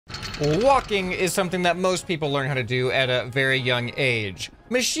Walking is something that most people learn how to do at a very young age.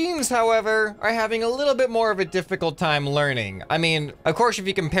 Machines, however, are having a little bit more of a difficult time learning. I mean, of course, if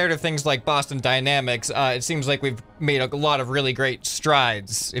you compare to things like Boston Dynamics, it seems like we've made a lot of really great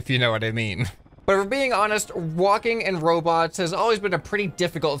strides, if you know what I mean. But if we're being honest, walking and robots has always been a pretty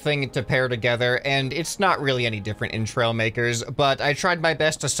difficult thing to pair together, and it's not really any different in Trailmakers, but I tried my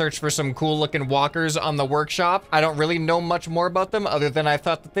best to search for some cool looking walkers on the workshop. I don't really know much more about them other than I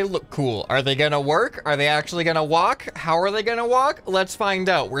thought that they look cool. Are they gonna work? Are they actually gonna walk? How are they gonna walk? Let's find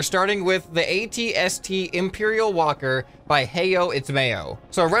out. We're starting with the ATST Imperial Walker by Heyo It's Mayo.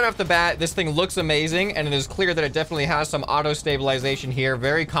 So right off the bat, this thing looks amazing, and it is clear that it definitely has some auto stabilization here,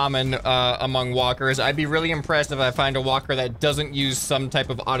 very common among walkers. I'd be really impressed if I find a walker that doesn't use some type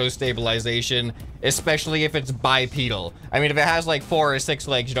of auto stabilization, especially if it's bipedal. I mean, if it has like 4 or 6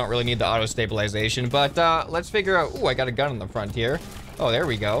 legs, you don't really need the auto stabilization, but let's figure out. Ooh, I got a gun in the front here. Oh, there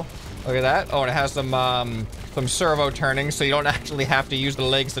we go. Look at that. Oh, and it has some servo turning, so you don't actually have to use the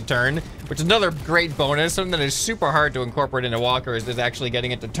legs to turn, which is another great bonus. Something that is super hard to incorporate into walkers is actually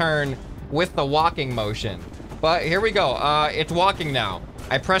getting it to turn with the walking motion. But here we go. It's walking now.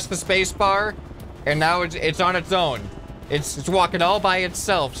 I press the space bar, and now it's on its own. It's walking all by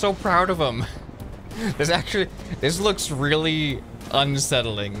itself. So proud of him. This looks really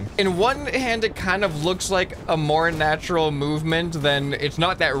unsettling. In one hand, it kind of looks like a more natural movement than it's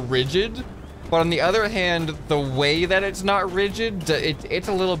not that rigid. But on the other hand, the way that it's not rigid, it's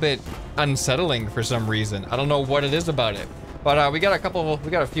a little bit unsettling for some reason. I don't know what it is about it. But we got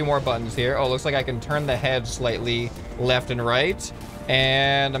a few more buttons here. Oh, looks like I can turn the head slightly left and right.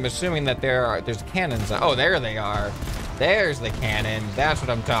 And I'm assuming that there's cannons. Oh, there they are. There's the cannon. That's what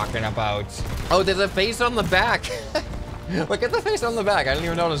I'm talking about. Oh, there's a face on the back. Look at the face on the back. I didn't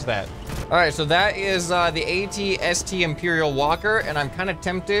even notice that. All right, so that is the ATST Imperial Walker, and I'm kind of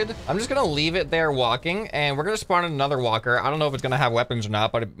tempted. I'm just gonna leave it there walking, and we're gonna spawn another walker. I don't know if it's gonna have weapons or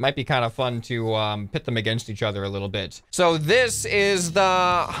not, but it might be kind of fun to pit them against each other a little bit. So this is the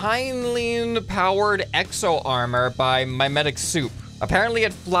Heinlein-powered Exo Armor by Mimetic Soup. Apparently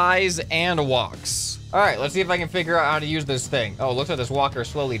it flies and walks. All right, let's see if I can figure out how to use this thing. Oh, it looks like this walker is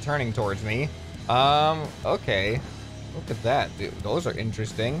slowly turning towards me. Okay. Look at that, dude. Those are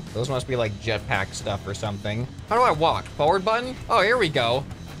interesting. Those must be like jetpack stuff or something. How do I walk? Forward button? Oh, here we go.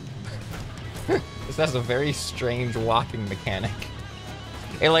 This has a very strange walking mechanic.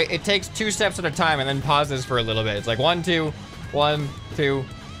 It takes 2 steps at a time and then pauses for a little bit. It's like 1, 2, 1, 2,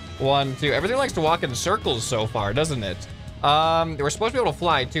 1, 2. Everything likes to walk in circles so far, doesn't it? We're supposed to be able to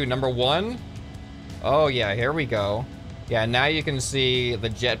fly too. Number 1. Oh yeah, here we go. Yeah, now you can see the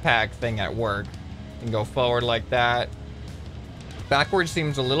jetpack thing at work. You can go forward like that. Backwards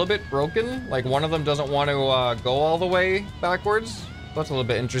seems a little bit broken. Like one of them doesn't want to go all the way backwards. That's a little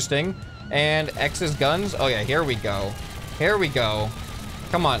bit interesting. And X's guns. Oh yeah, here we go. Here we go.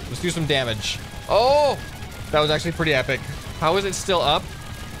 Come on, let's do some damage. Oh, that was actually pretty epic. How is it still up?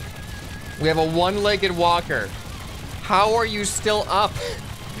 We have a one-legged walker. How are you still up?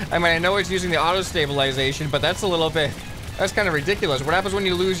 I mean, I know it's using the auto stabilization, but that's kind of ridiculous. What happens when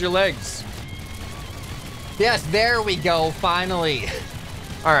you lose your legs? Yes, there we go, finally.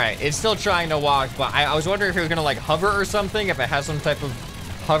 All right, it's still trying to walk, but I was wondering if it was gonna like hover or something, if it has some type of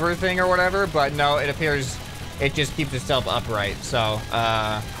hover thing or whatever, but no, it appears it just keeps itself upright. So,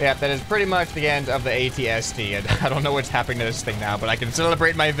 yeah, that is pretty much the end of the ATST, and I don't know what's happening to this thing now, but I can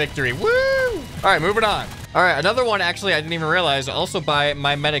celebrate my victory. Woo! All right, moving on. All right, another one, actually, I didn't even realize, also by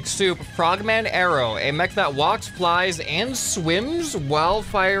Mimetic Soup, Frogman Arrow, a mech that walks, flies, and swims while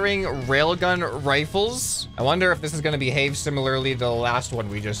firing railgun rifles. I wonder if this is going to behave similarly to the last one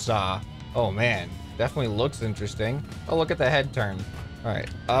we just saw. Oh, man, definitely looks interesting. Oh, look at the head turn. All right,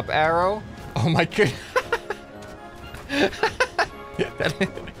 up arrow. Oh, my goodness.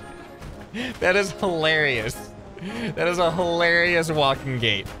 That is hilarious. That is a hilarious walking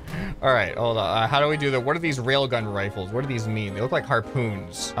gait. All right, hold on. How do we do that? What are these railgun rifles? What do these mean? They look like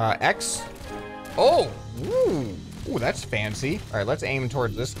harpoons. X. Oh, ooh, that's fancy. All right, let's aim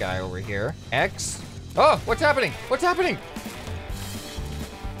towards this guy over here. X. Oh, what's happening? What's happening?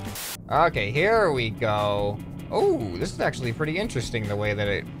 Okay, here we go. Oh, this is actually pretty interesting the way that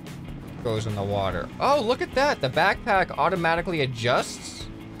it goes in the water. Oh, look at that. The backpack automatically adjusts.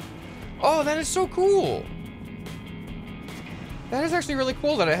 Oh, that is so cool. That is actually really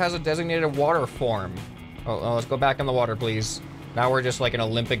cool that it has a designated water form. Oh, let's go back in the water, please. Now we're just like an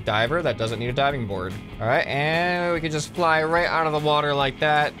Olympic diver that doesn't need a diving board. All right, and we can just fly right out of the water like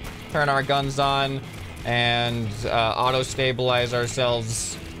that, turn our guns on, and auto-stabilize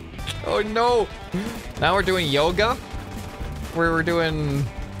ourselves. Oh, no. Now we're doing yoga, where we're doing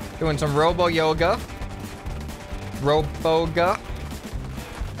Doing some robo yoga. Roboga.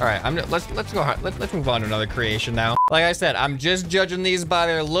 All right, let's go. Let's move on to another creation now. Like I said, I'm just judging these by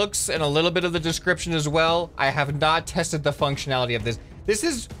their looks and a little bit of the description as well. I have not tested the functionality of this. This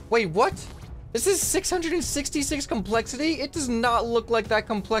is, wait, what? This is 666 complexity? It does not look like that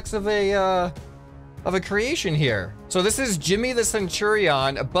complex of a creation here. So this is Jimmy the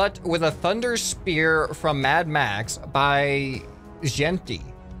Centurion, but with a thunder spear from Mad Max by Genti.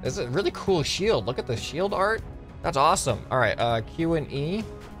 This is a really cool shield. Look at the shield art. That's awesome. All right, Q and E.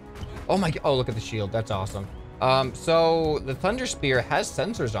 Oh my, oh, look at the shield. That's awesome. So the thunder spear has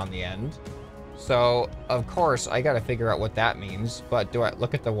sensors on the end. So of course I got to figure out what that means, but do I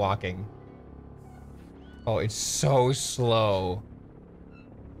look at the walking? Oh, it's so slow.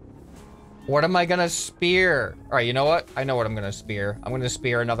 What am I gonna spear? All right, you know what? I know what I'm gonna spear. I'm gonna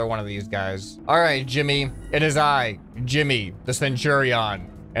spear another one of these guys. All right, Jimmy, it is I, Jimmy, the Centurion,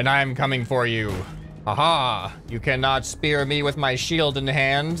 and I'm coming for you. Haha, you cannot spear me with my shield in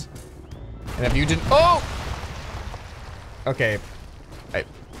hand. And if you didn't, oh! Okay, it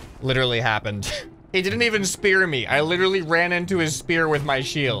literally happened. He didn't even spear me. I literally ran into his spear with my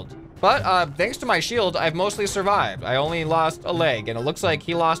shield. But thanks to my shield, I've mostly survived. I only lost a leg, and it looks like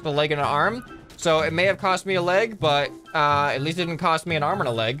he lost a leg and an arm. So it may have cost me a leg, but at least it didn't cost me an arm and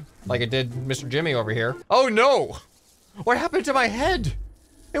a leg, like it did Mr. Jimmy over here. Oh no! What happened to my head?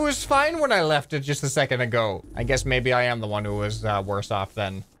 It was fine when I left it just a second ago. I guess maybe I am the one who was worse off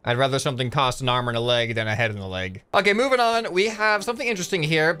then. I'd rather something cost an arm and a leg than a head and a leg. Okay, moving on. We have something interesting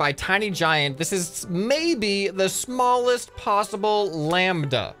here by Tiny Giant. This is maybe the smallest possible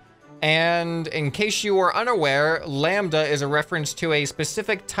lambda. And in case you are unaware, lambda is a reference to a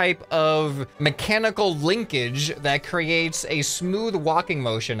specific type of mechanical linkage that creates a smooth walking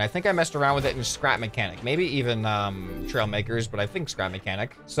motion. I think I messed around with it in Scrap Mechanic, maybe even Trailmakers, but I think Scrap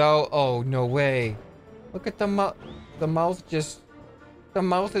Mechanic. So, oh, no way. Look at the mouth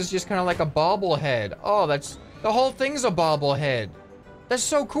is just kind of like a bobblehead. Oh, the whole thing's a bobblehead. That's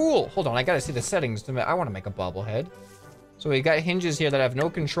so cool. Hold on, I gotta see the settings. I wanna make a bobblehead. So we got hinges here that have no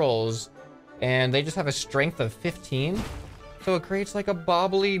controls, and they just have a strength of 15. So it creates like a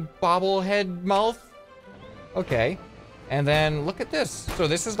bobblehead mouth. Okay. And then look at this. So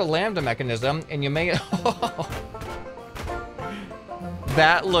this is the lambda mechanism, and you may, oh,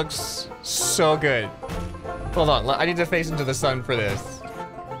 that looks so good. Hold on, I need to face into the sun for this.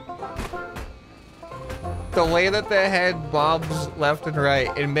 The way that the head bobs left and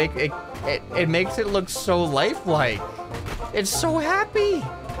right, it makes it look so lifelike. It's so happy.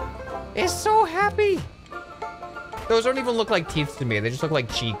 It's so happy. Those don't even look like teeth to me. They just look like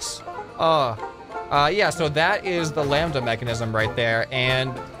cheeks. Yeah, so that is the lambda mechanism right there.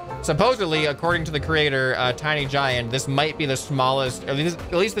 And supposedly, according to the creator, Tiny Giant, this might be the smallest, at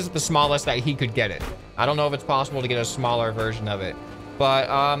least this is the smallest that he could get it. I don't know if it's possible to get a smaller version of it. But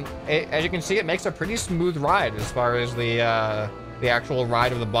as you can see, it makes a pretty smooth ride as far as the actual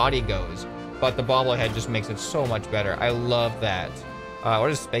ride of the body goes. But the bobblehead just makes it so much better. I love that. What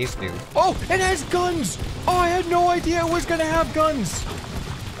does space do? Oh, it has guns! Oh, I had no idea it was gonna have guns!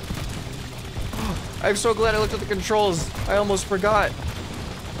 I'm so glad I looked at the controls. I almost forgot.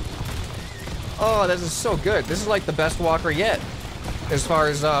 Oh, this is so good. This is like the best walker yet, as far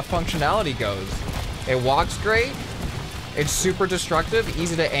as functionality goes. It walks great. It's super destructive,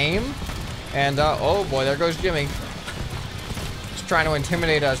 easy to aim. And, oh boy, there goes Jimmy. Trying to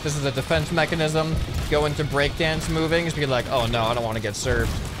intimidate us. This is a defense mechanism. Go into breakdance movings. Be like, oh no, I don't want to get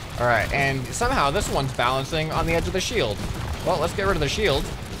served. All right, and somehow this one's balancing on the edge of the shield. Well, let's get rid of the shield,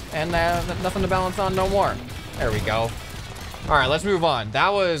 and nothing to balance on no more. There we go. All right, let's move on.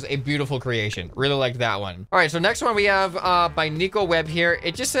 That was a beautiful creation. Really liked that one. All right, so next one we have by Nico Webb here.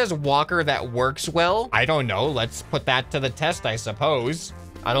 It just says walker that works well. I don't know. Let's put that to the test, I suppose.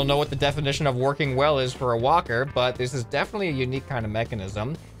 I don't know what the definition of working well is for a walker, but this is definitely a unique kind of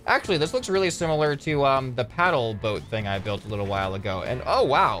mechanism. Actually, this looks really similar to the paddle boat thing I built a little while ago. And oh,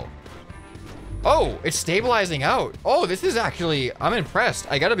 wow. Oh, it's stabilizing out. Oh, this is actually, I'm impressed.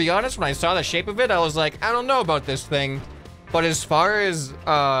 I gotta be honest, when I saw the shape of it, I was like, I don't know about this thing. But as far as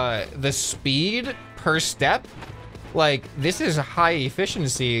the speed per step, like this is high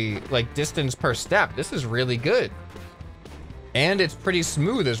efficiency, like distance per step. This is really good. And it's pretty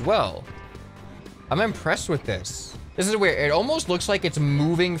smooth as well. I'm impressed with this. This is weird. It almost looks like it's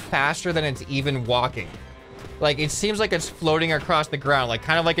moving faster than it's even walking. Like, it seems like it's floating across the ground, like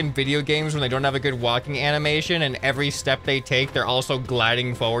kind of like in video games when they don't have a good walking animation and every step they take, they're also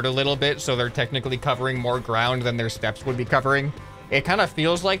gliding forward a little bit, so they're technically covering more ground than their steps would be covering. It kind of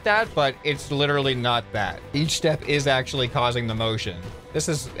feels like that, but it's literally not that. Each step is actually causing the motion.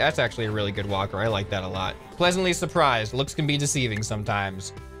 That's actually a really good walker. I like that a lot. Pleasantly surprised. Looks can be deceiving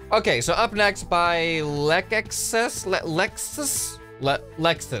sometimes. Okay, so up next by Lexus.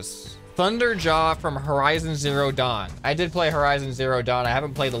 Thunderjaw from Horizon Zero Dawn. I did play Horizon Zero Dawn. I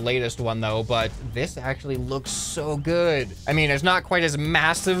haven't played the latest one though, but this actually looks so good. I mean, it's not quite as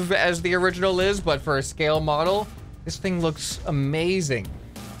massive as the original is, but for a scale model, this thing looks amazing.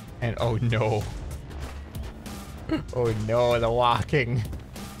 And oh no. Oh no, the walking.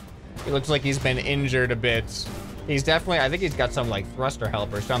 He looks like he's been injured a bit. He's definitely, I think he's got some like thruster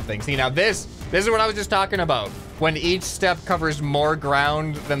help or something. See, now this is what I was just talking about. When each step covers more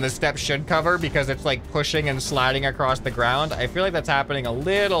ground than the step should cover because it's like pushing and sliding across the ground. I feel like that's happening a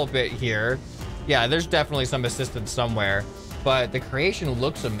little bit here. Yeah, there's definitely some assistance somewhere, but the creation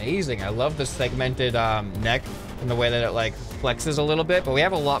looks amazing. I love the segmented neck and the way that it like flexes a little bit, but we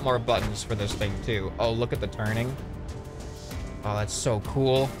have a lot more buttons for this thing too. Oh, look at the turning. Oh, that's so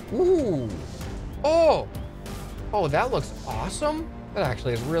cool. Ooh. Oh. Oh, that looks awesome. That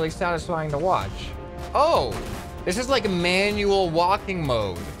actually is really satisfying to watch. Oh, this is like a manual walking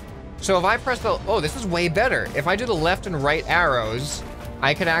mode. So if I press the, oh, this is way better. If I do the left and right arrows,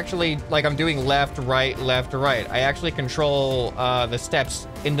 I can actually, like I'm doing left, right. I actually control the steps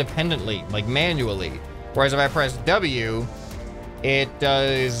independently, like manually. Whereas if I press W, it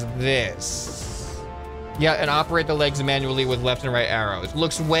does this. Yeah, and operate the legs manually with left and right arrows.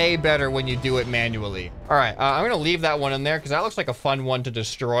 Looks way better when you do it manually. All right, I'm gonna leave that one in there because that looks like a fun one to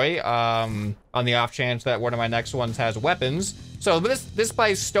destroy on the off chance that one of my next ones has weapons. So this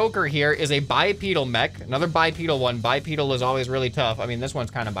by Stoker here is a bipedal mech, another bipedal one. Bipedal is always really tough. I mean, this one's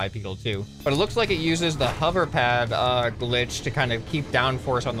kind of bipedal too, but it looks like it uses the hover pad glitch to kind of keep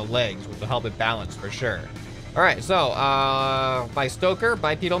downforce on the legs, which will help it balance for sure. All right, so by Stoker,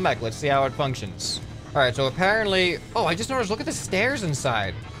 bipedal mech. Let's see how it functions. All right, so apparently, oh, I just noticed, look at the stairs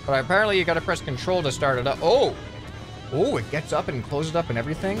inside. But apparently you gotta press control to start it up. Oh, it gets up and closes up and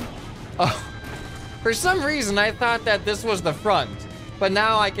everything. Oh, for some reason I thought that this was the front, but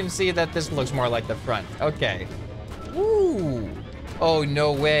now I can see that this looks more like the front. Okay. Ooh. Oh,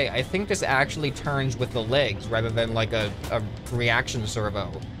 no way. I think this actually turns with the legs rather than like a reaction servo.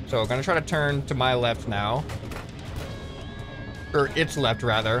 So I'm gonna try to turn to my left now. Or its left,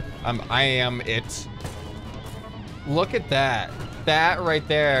 rather. I am it. Look at that. That right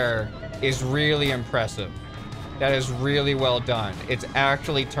there is really impressive. That is really well done. It's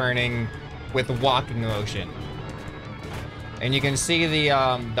actually turning with walking motion. And you can see the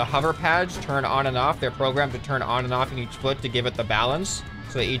hover pads turn on and off. They're programmed to turn on and off in each foot to give it the balance,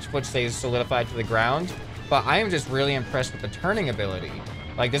 so that each foot stays solidified to the ground. But I am just really impressed with the turning ability.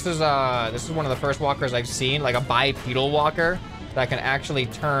 Like this is one of the first walkers I've seen, like a bipedal walker, that can actually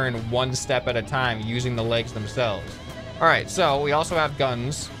turn one step at a time using the legs themselves. All right, so we also have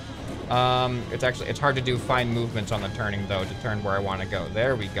guns. It's hard to do fine movements on the turning though, to turn where I want to go.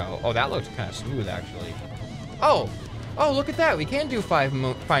 There we go. Oh, that looks kind of smooth actually. Oh, look at that. We can do fine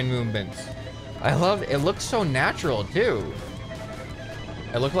movements. I love it. It looks so natural too.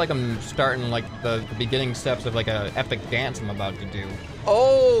 It looks like I'm starting like the beginning steps of like a epic dance I'm about to do.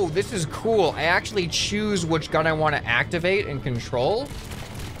 Oh, this is cool. I actually choose which gun I want to activate and control.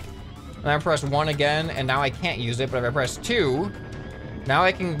 And I press 1 again, and now I can't use it, but if I press 2, now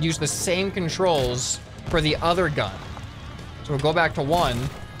I can use the same controls for the other gun. So we'll go back to 1.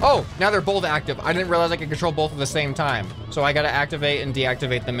 Oh, now they're both active. I didn't realize I could control both at the same time. So I gotta activate and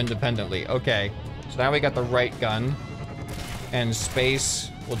deactivate them independently. Okay, so now we got the right gun. And space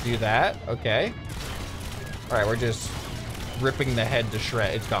will do that, okay. All right, we're just ripping the head to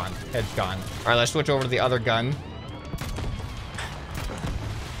shred. It's gone, head's gone. All right, let's switch over to the other gun.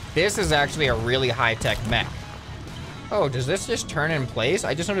 This is actually a really high-tech mech. Oh, does this just turn in place?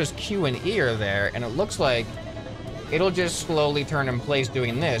 I just noticed Q and E are there, and it looks like it'll just slowly turn in place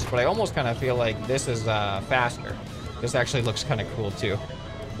doing this, but I almost kind of feel like this is faster. This actually looks kind of cool too.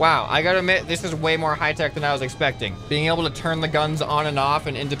 Wow, I gotta admit, this is way more high-tech than I was expecting. Being able to turn the guns on and off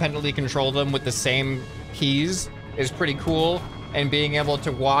and independently control them with the same keys is pretty cool, and being able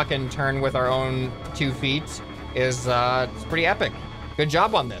to walk and turn with our own 2 feet is it's pretty epic. Good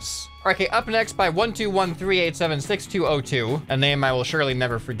job on this. Okay, up next by 12138762202, a name I will surely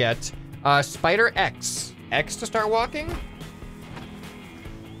never forget. Spider X. X to start walking?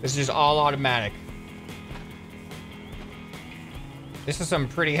 This is just all automatic. This is some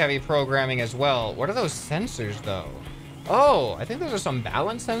pretty heavy programming as well. What are those sensors though? Oh, I think those are some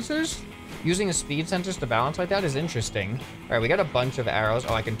balance sensors. Using speed sensors to balance like that is interesting. All right, we got a bunch of arrows.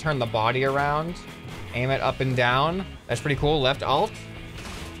 Oh, I can turn the body around. Aim it up and down. That's pretty cool. Left alt.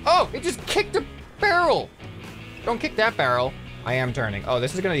 Oh, it just kicked a barrel. Don't kick that barrel. I am turning. Oh,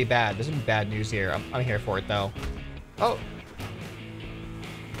 this is gonna be bad. This is bad news here. I'm here for it though. Oh.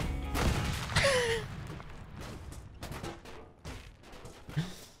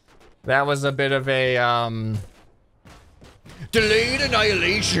 That was a bit of a, delayed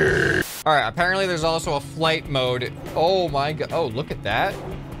annihilation. All right, apparently there's also a flight mode. Oh my god. Oh, look at that.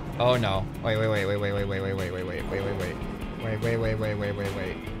 Oh no. Wait.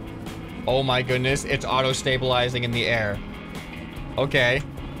 Oh my goodness, it's auto-stabilizing in the air. Okay.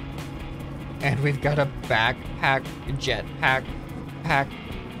 And we've got a backpack, jetpack,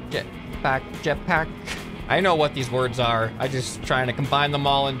 jetpack. I know what these words are. I just trying to combine them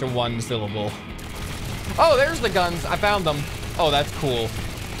all into one syllable. Oh, there's the guns. I found them. Oh, that's cool.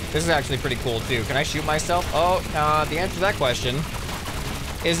 This is actually pretty cool too. Can I shoot myself? Oh, the answer to that question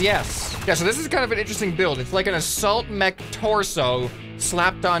is yes. Yeah, so this is kind of an interesting build. It's like an assault mech torso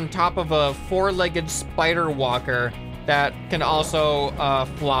slapped on top of a four-legged spider walker that can also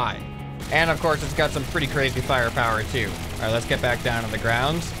fly. And of course, it's got some pretty crazy firepower too. All right, let's get back down to the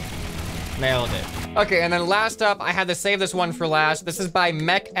ground. Nailed it. Okay, and then last up, I had to save this one for last. This is by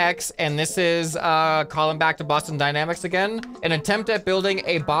MechX, and this is calling back to Boston Dynamics again. An attempt at building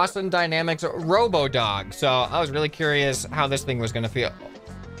a Boston Dynamics robo-dog. So I was really curious how this thing was gonna feel.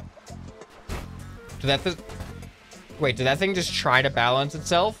 Wait, did that thing just try to balance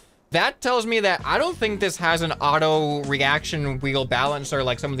itself? That tells me that I don't think this has an auto reaction wheel balancer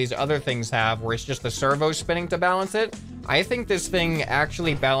like some of these other things have, where it's just the servo spinning to balance it. I think this thing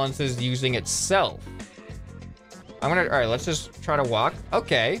actually balances using itself. All right, let's just try to walk.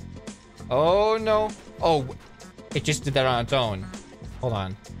 Okay. Oh no. Oh, it just did that on its own. Hold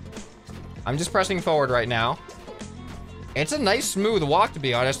on. I'm just pressing forward right now. It's a nice smooth walk, to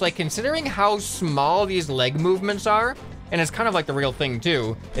be honest. Like, considering how small these leg movements are, and it's kind of like the real thing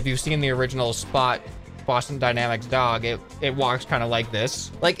too. If you've seen the original Spot Boston Dynamics dog, it walks kind of like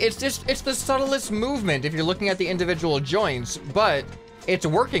this. Like, it's the subtlest movement if you're looking at the individual joints, but it's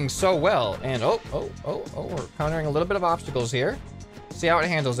working so well. And oh, we're encountering a little bit of obstacles here. See how it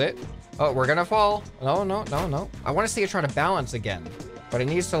handles it. Oh, we're gonna fall. No. I want to see it try to balance again, but it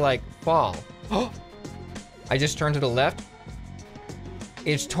needs to like fall. Oh, I just turned to the left.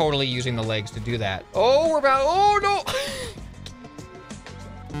 It's totally using the legs to do that. Oh, we're about, oh no.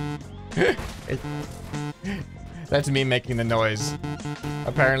 That's me making the noise.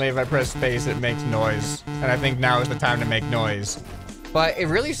 Apparently if I press space, it makes noise. And I think now is the time to make noise. But it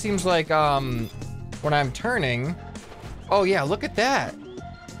really seems like, when I'm turning, oh yeah, look at that.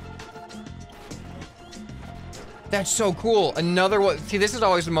 That's so cool. Another one. See, this is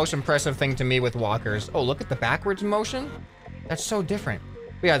always the most impressive thing to me with walkers. Oh, look at the backwards motion. That's so different.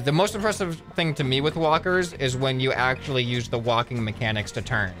 But yeah, the most impressive thing to me with walkers is when you actually use the walking mechanics to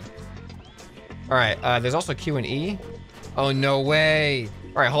turn. All right, there's also Q and E. Oh, no way.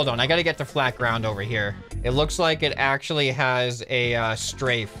 All right, hold on. I gotta get to flat ground over here. It looks like it actually has a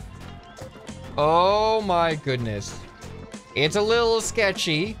strafe. Oh my goodness. It's a little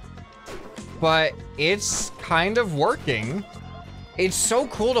sketchy, but it's kind of working. It's so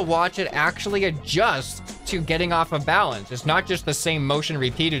cool to watch it actually adjust to getting off of balance. It's not just the same motion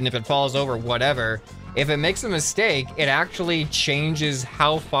repeated, and if it falls over, whatever. If it makes a mistake, it actually changes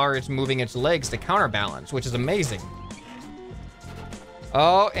how far it's moving its legs to counterbalance, which is amazing.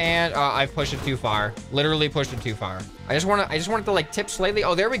 Oh, and I pushed it too far. Literally pushed it too far. I just want it to like tip slightly.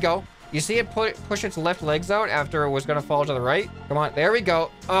 Oh, there we go. You see it push its left legs out after it was gonna fall to the right? Come on, there we go.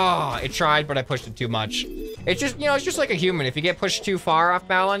 Oh, it tried, but I pushed it too much. It's just, you know, it's just like a human. If you get pushed too far off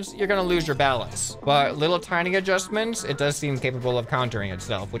balance, you're gonna lose your balance. But little tiny adjustments, it does seem capable of countering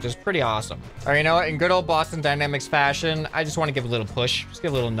itself, which is pretty awesome. All right, you know what? In good old Boston Dynamics fashion, I just want to give a little push. Just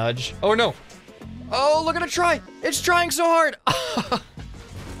give a little nudge. Oh no. Oh, look at it try. It's trying so hard.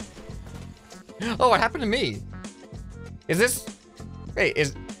 Oh, what happened to me? Is this,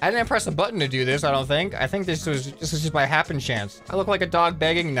 wait, I didn't press a button to do this, I don't think. I think this was just by happen chance. I look like a dog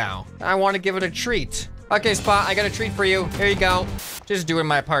begging now. I want to give it a treat. Okay, Spot, I got a treat for you. Here you go. Just doing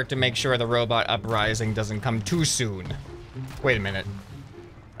my part to make sure the robot uprising doesn't come too soon. Wait a minute.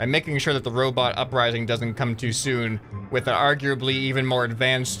 I'm making sure that the robot uprising doesn't come too soon with an arguably even more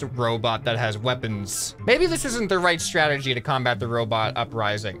advanced robot that has weapons. Maybe this isn't the right strategy to combat the robot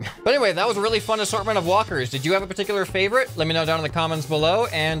uprising. But anyway, that was a really fun assortment of walkers. Did you have a particular favorite? Let me know down in the comments below.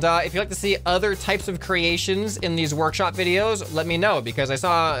 And if you'd like to see other types of creations in these workshop videos, let me know, because I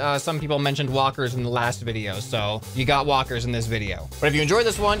saw some people mentioned walkers in the last video. So you got walkers in this video. But if you enjoyed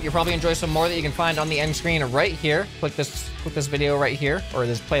this one, you'll probably enjoy some more that you can find on the end screen right here. Click this video right here, or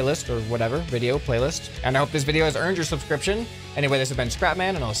this playlist or whatever, video playlist. And I hope this video has earned your subscription. Anyway, this has been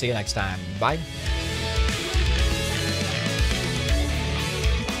ScrapMan, and I'll see you next time. Bye.